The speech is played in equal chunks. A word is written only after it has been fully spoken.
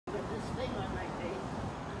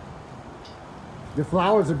The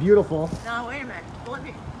flowers are beautiful. Now, wait a minute.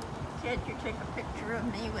 Can't you take a picture of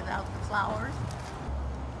me without the flowers?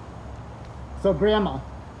 So, Grandma,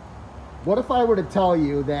 what if I were to tell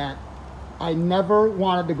you that I never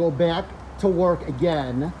wanted to go back to work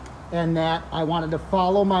again and that I wanted to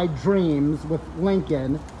follow my dreams with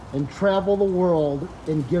Lincoln and travel the world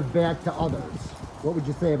and give back to others? What would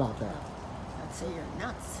you say about that? I'd say you're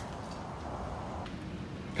nuts.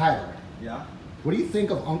 Kyler, Yeah? what do you think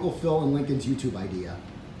of Uncle Phil and Lincoln's YouTube idea?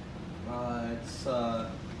 It's a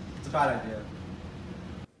bad idea.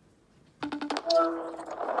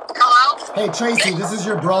 Hello? Hey, Tracy, this is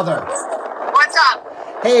your brother. What's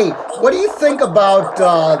up? Hey, what do you think about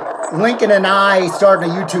Lincoln and I starting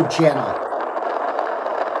a YouTube channel?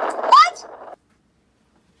 What?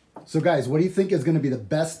 So guys, what do you think is going to be the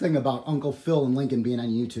best thing about Uncle Phil and Lincoln being on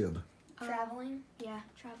YouTube? Traveling? Yeah,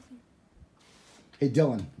 traveling. Hey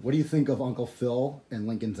Dylan, what do you think of Uncle Phil and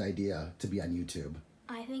Lincoln's idea to be on YouTube?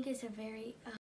 I think it's a very